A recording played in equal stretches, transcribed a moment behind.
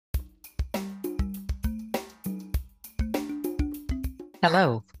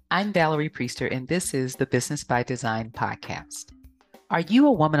Hello, I'm Valerie Priester, and this is the Business by Design podcast. Are you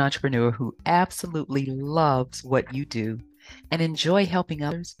a woman entrepreneur who absolutely loves what you do and enjoy helping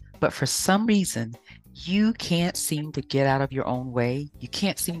others, but for some reason, you can't seem to get out of your own way? You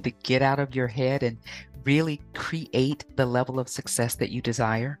can't seem to get out of your head and really create the level of success that you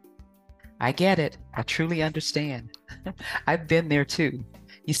desire? I get it. I truly understand. I've been there too.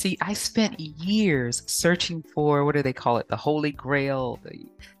 You see, I spent years searching for what do they call it? The holy grail, the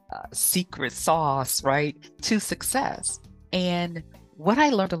secret sauce, right? To success. And what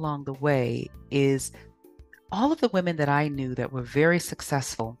I learned along the way is all of the women that I knew that were very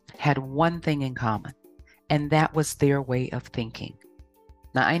successful had one thing in common, and that was their way of thinking.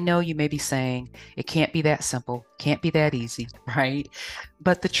 Now, I know you may be saying it can't be that simple, can't be that easy, right?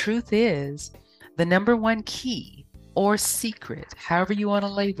 But the truth is, the number one key or secret, however you want to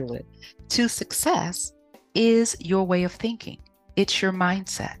label it, to success is your way of thinking. It's your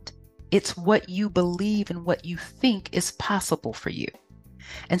mindset. It's what you believe and what you think is possible for you.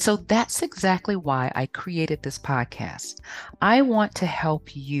 And so that's exactly why I created this podcast. I want to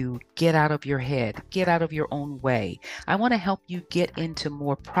help you get out of your head, get out of your own way. I want to help you get into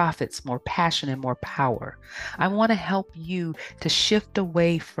more profits, more passion, and more power. I want to help you to shift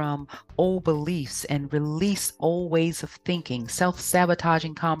away from old beliefs and release old ways of thinking,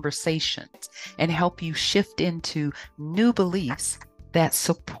 self-sabotaging conversations, and help you shift into new beliefs that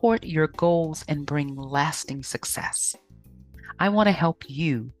support your goals and bring lasting success. I want to help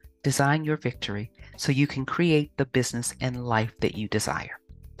you design your victory so you can create the business and life that you desire.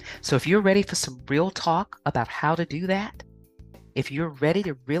 So if you're ready for some real talk about how to do that, if you're ready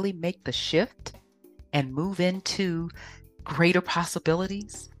to really make the shift and move into greater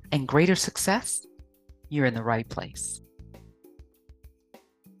possibilities and greater success, you're in the right place.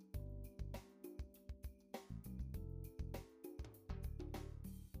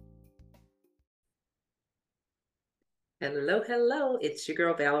 Hello, hello. It's your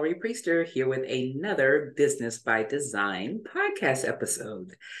girl, Valerie Priester, here with another Business by Design podcast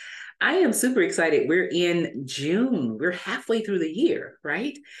episode. I am super excited. We're in June. We're halfway through the year,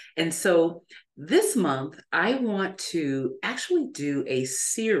 right? And so this month, I want to actually do a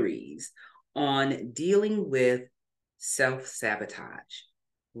series on dealing with self-sabotage.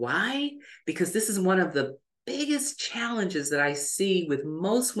 Why? Because this is one of the biggest challenges that I see with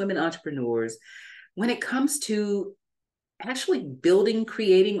most women entrepreneurs when it comes to actually building,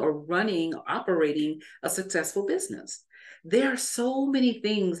 creating, or running, operating a successful business. There are so many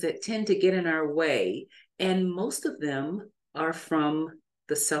things that tend to get in our way, and most of them are from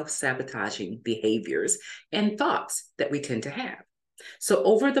the self-sabotaging behaviors and thoughts that we tend to have. So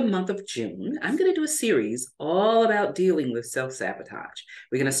over the month of June, I'm going to do a series all about dealing with self-sabotage.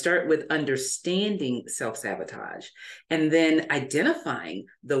 We're going to start with understanding self-sabotage and then identifying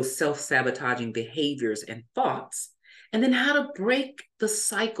those self-sabotaging behaviors and thoughts, and then how to break the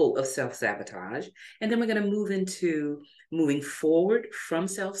cycle of self-sabotage. And then we're going to move into moving forward from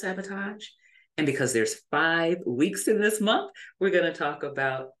self-sabotage. And because there's 5 weeks in this month, we're going to talk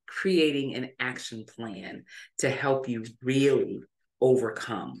about creating an action plan to help you really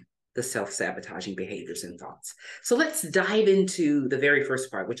overcome the self-sabotaging behaviors and thoughts. So let's dive into the very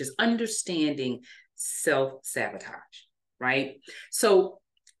first part, which is understanding self-sabotage, right? So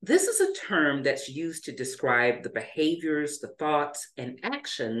this is a term that's used to describe the behaviors, the thoughts, and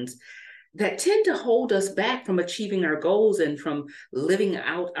actions that tend to hold us back from achieving our goals and from living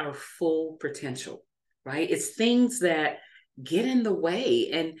out our full potential, right? It's things that get in the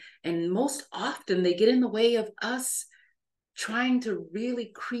way, and most often they get in the way of us trying to really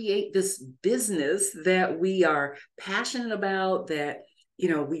create this business that we are passionate about, that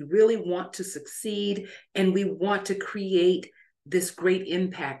we really want to succeed, and we want to create this great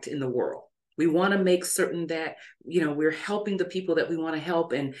impact in the world. We want to make certain that we're helping the people that we want to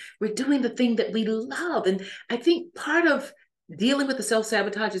help, and we're doing the thing that we love. And I think part of dealing with the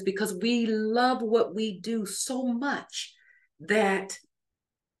self-sabotage is because we love what we do so much that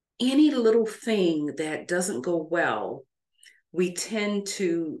any little thing that doesn't go well, we tend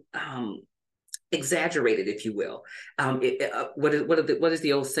to exaggerate it, if you will. What is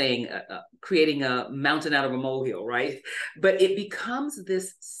the old saying? Creating a mountain out of a molehill, right? But it becomes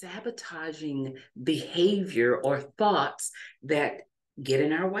this sabotaging behavior or thoughts that get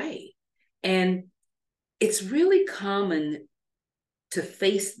in our way. And it's really common to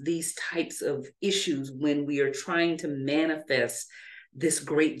face these types of issues when we are trying to manifest this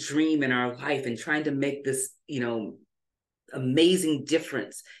great dream in our life and trying to make this, amazing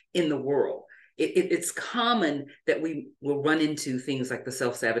difference in the world. it's common that we will run into things like the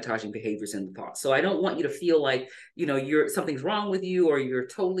self-sabotaging behaviors and the thoughts. So I don't want you to feel like, something's wrong with you, or you're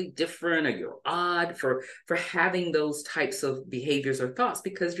totally different, or you're odd for having those types of behaviors or thoughts,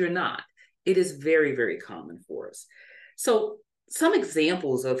 because you're not. It is very, very common for us. So some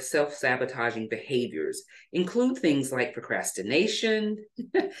examples of self-sabotaging behaviors include things like procrastination,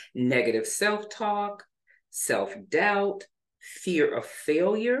 negative self-talk, self-doubt, fear of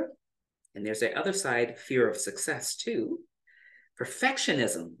failure, and there's the other side, fear of success too.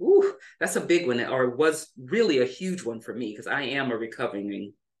 Perfectionism, ooh, that's a big one, or was really a huge one for me, because I am a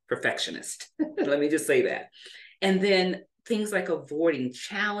recovering perfectionist. Let me just say that. And then things like avoiding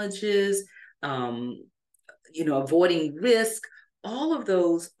challenges, avoiding risk. All of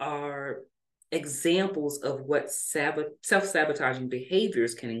those are examples of what self-sabotaging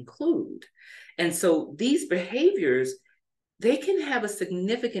behaviors can include. And so these behaviors, they can have a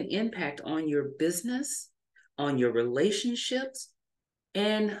significant impact on your business, on your relationships,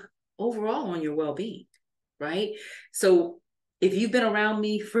 and overall on your well-being, right? So if you've been around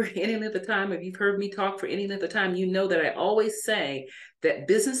me for any length of time, if you've heard me talk for any length of time, you know that I always say that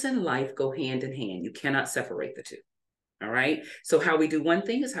business and life go hand in hand. You cannot separate the two. All right. So how we do one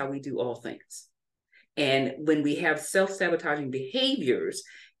thing is how we do all things. And when we have self-sabotaging behaviors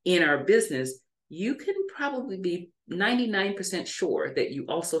in our business, you can probably be 99% sure that you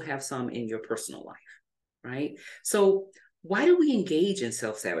also have some in your personal life, right? So why do we engage in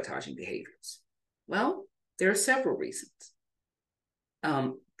self-sabotaging behaviors? Well, there are several reasons.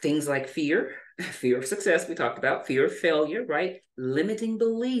 Things like fear of success, we talked about, fear of failure, right? Limiting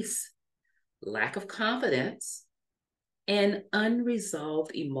beliefs, lack of confidence, and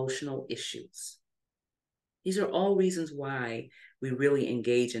unresolved emotional issues. These are all reasons why we really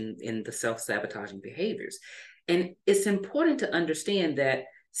engage in the self-sabotaging behaviors. And it's important to understand that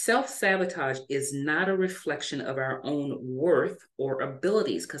self-sabotage is not a reflection of our own worth or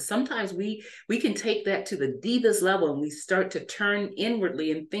abilities, because sometimes we can take that to the deepest level and we start to turn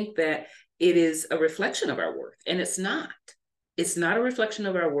inwardly and think that it is a reflection of our worth. And it's not. It's not a reflection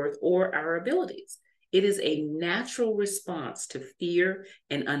of our worth or our abilities. It is a natural response to fear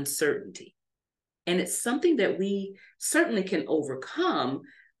and uncertainty. And it's something that we certainly can overcome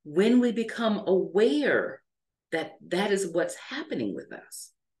when we become aware that that is what's happening with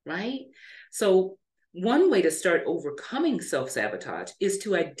us, right? So one way to start overcoming self-sabotage is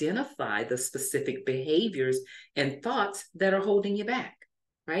to identify the specific behaviors and thoughts that are holding you back,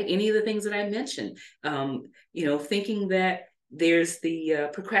 right? Any of the things that I mentioned, thinking that there's the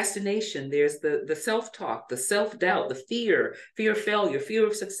procrastination, there's the self-talk, the self-doubt, the fear of failure, fear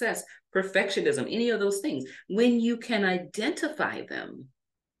of success, perfectionism, any of those things. When you can identify them,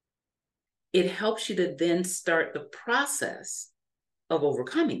 it helps you to then start the process of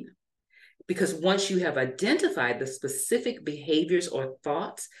overcoming them. Because once you have identified the specific behaviors or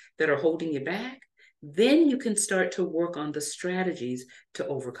thoughts that are holding you back, then you can start to work on the strategies to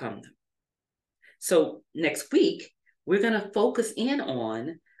overcome them. So next week, we're going to focus in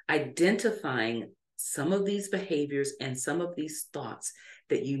on identifying some of these behaviors and some of these thoughts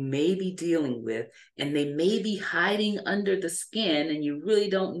that you may be dealing with, and they may be hiding under the skin, and you really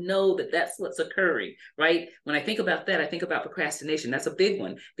don't know that that's what's occurring, right? When I think about that, I think about procrastination. That's a big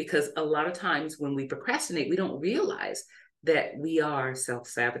one, because a lot of times when we procrastinate, we don't realize that we are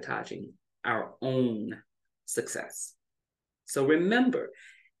self-sabotaging our own success. So remember,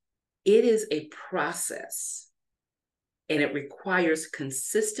 it is a process, and it requires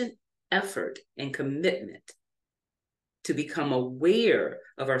consistent effort and commitment to become aware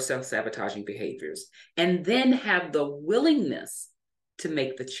of our self-sabotaging behaviors, and then have the willingness to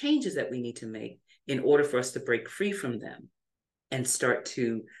make the changes that we need to make in order for us to break free from them and start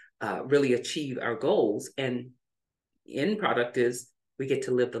to really achieve our goals. And end product is we get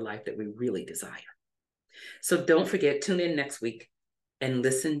to live the life that we really desire. So don't forget, tune in next week and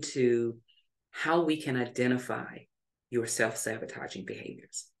listen to how we can identify your self-sabotaging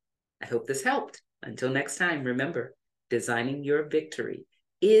behaviors. I hope this helped. Until next time, remember, designing your victory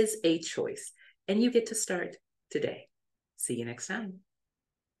is a choice, and you get to start today. See you next time.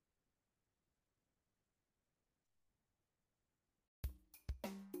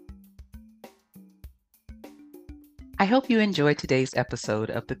 I hope you enjoyed today's episode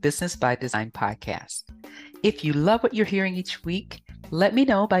of the Business by Design podcast. If you love what you're hearing each week, let me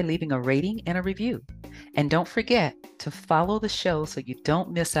know by leaving a rating and a review. And don't forget to follow the show so you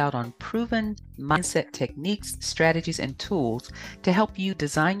don't miss out on proven mindset techniques, strategies, and tools to help you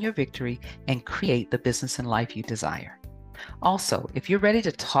design your victory and create the business and life you desire. Also, if you're ready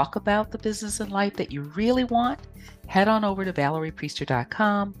to talk about the business and life that you really want, head on over to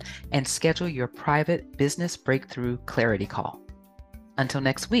valeriepriester.com and schedule your private business breakthrough clarity call. Until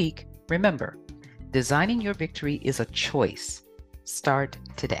next week, remember, designing your victory is a choice. Start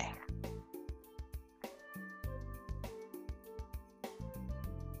today.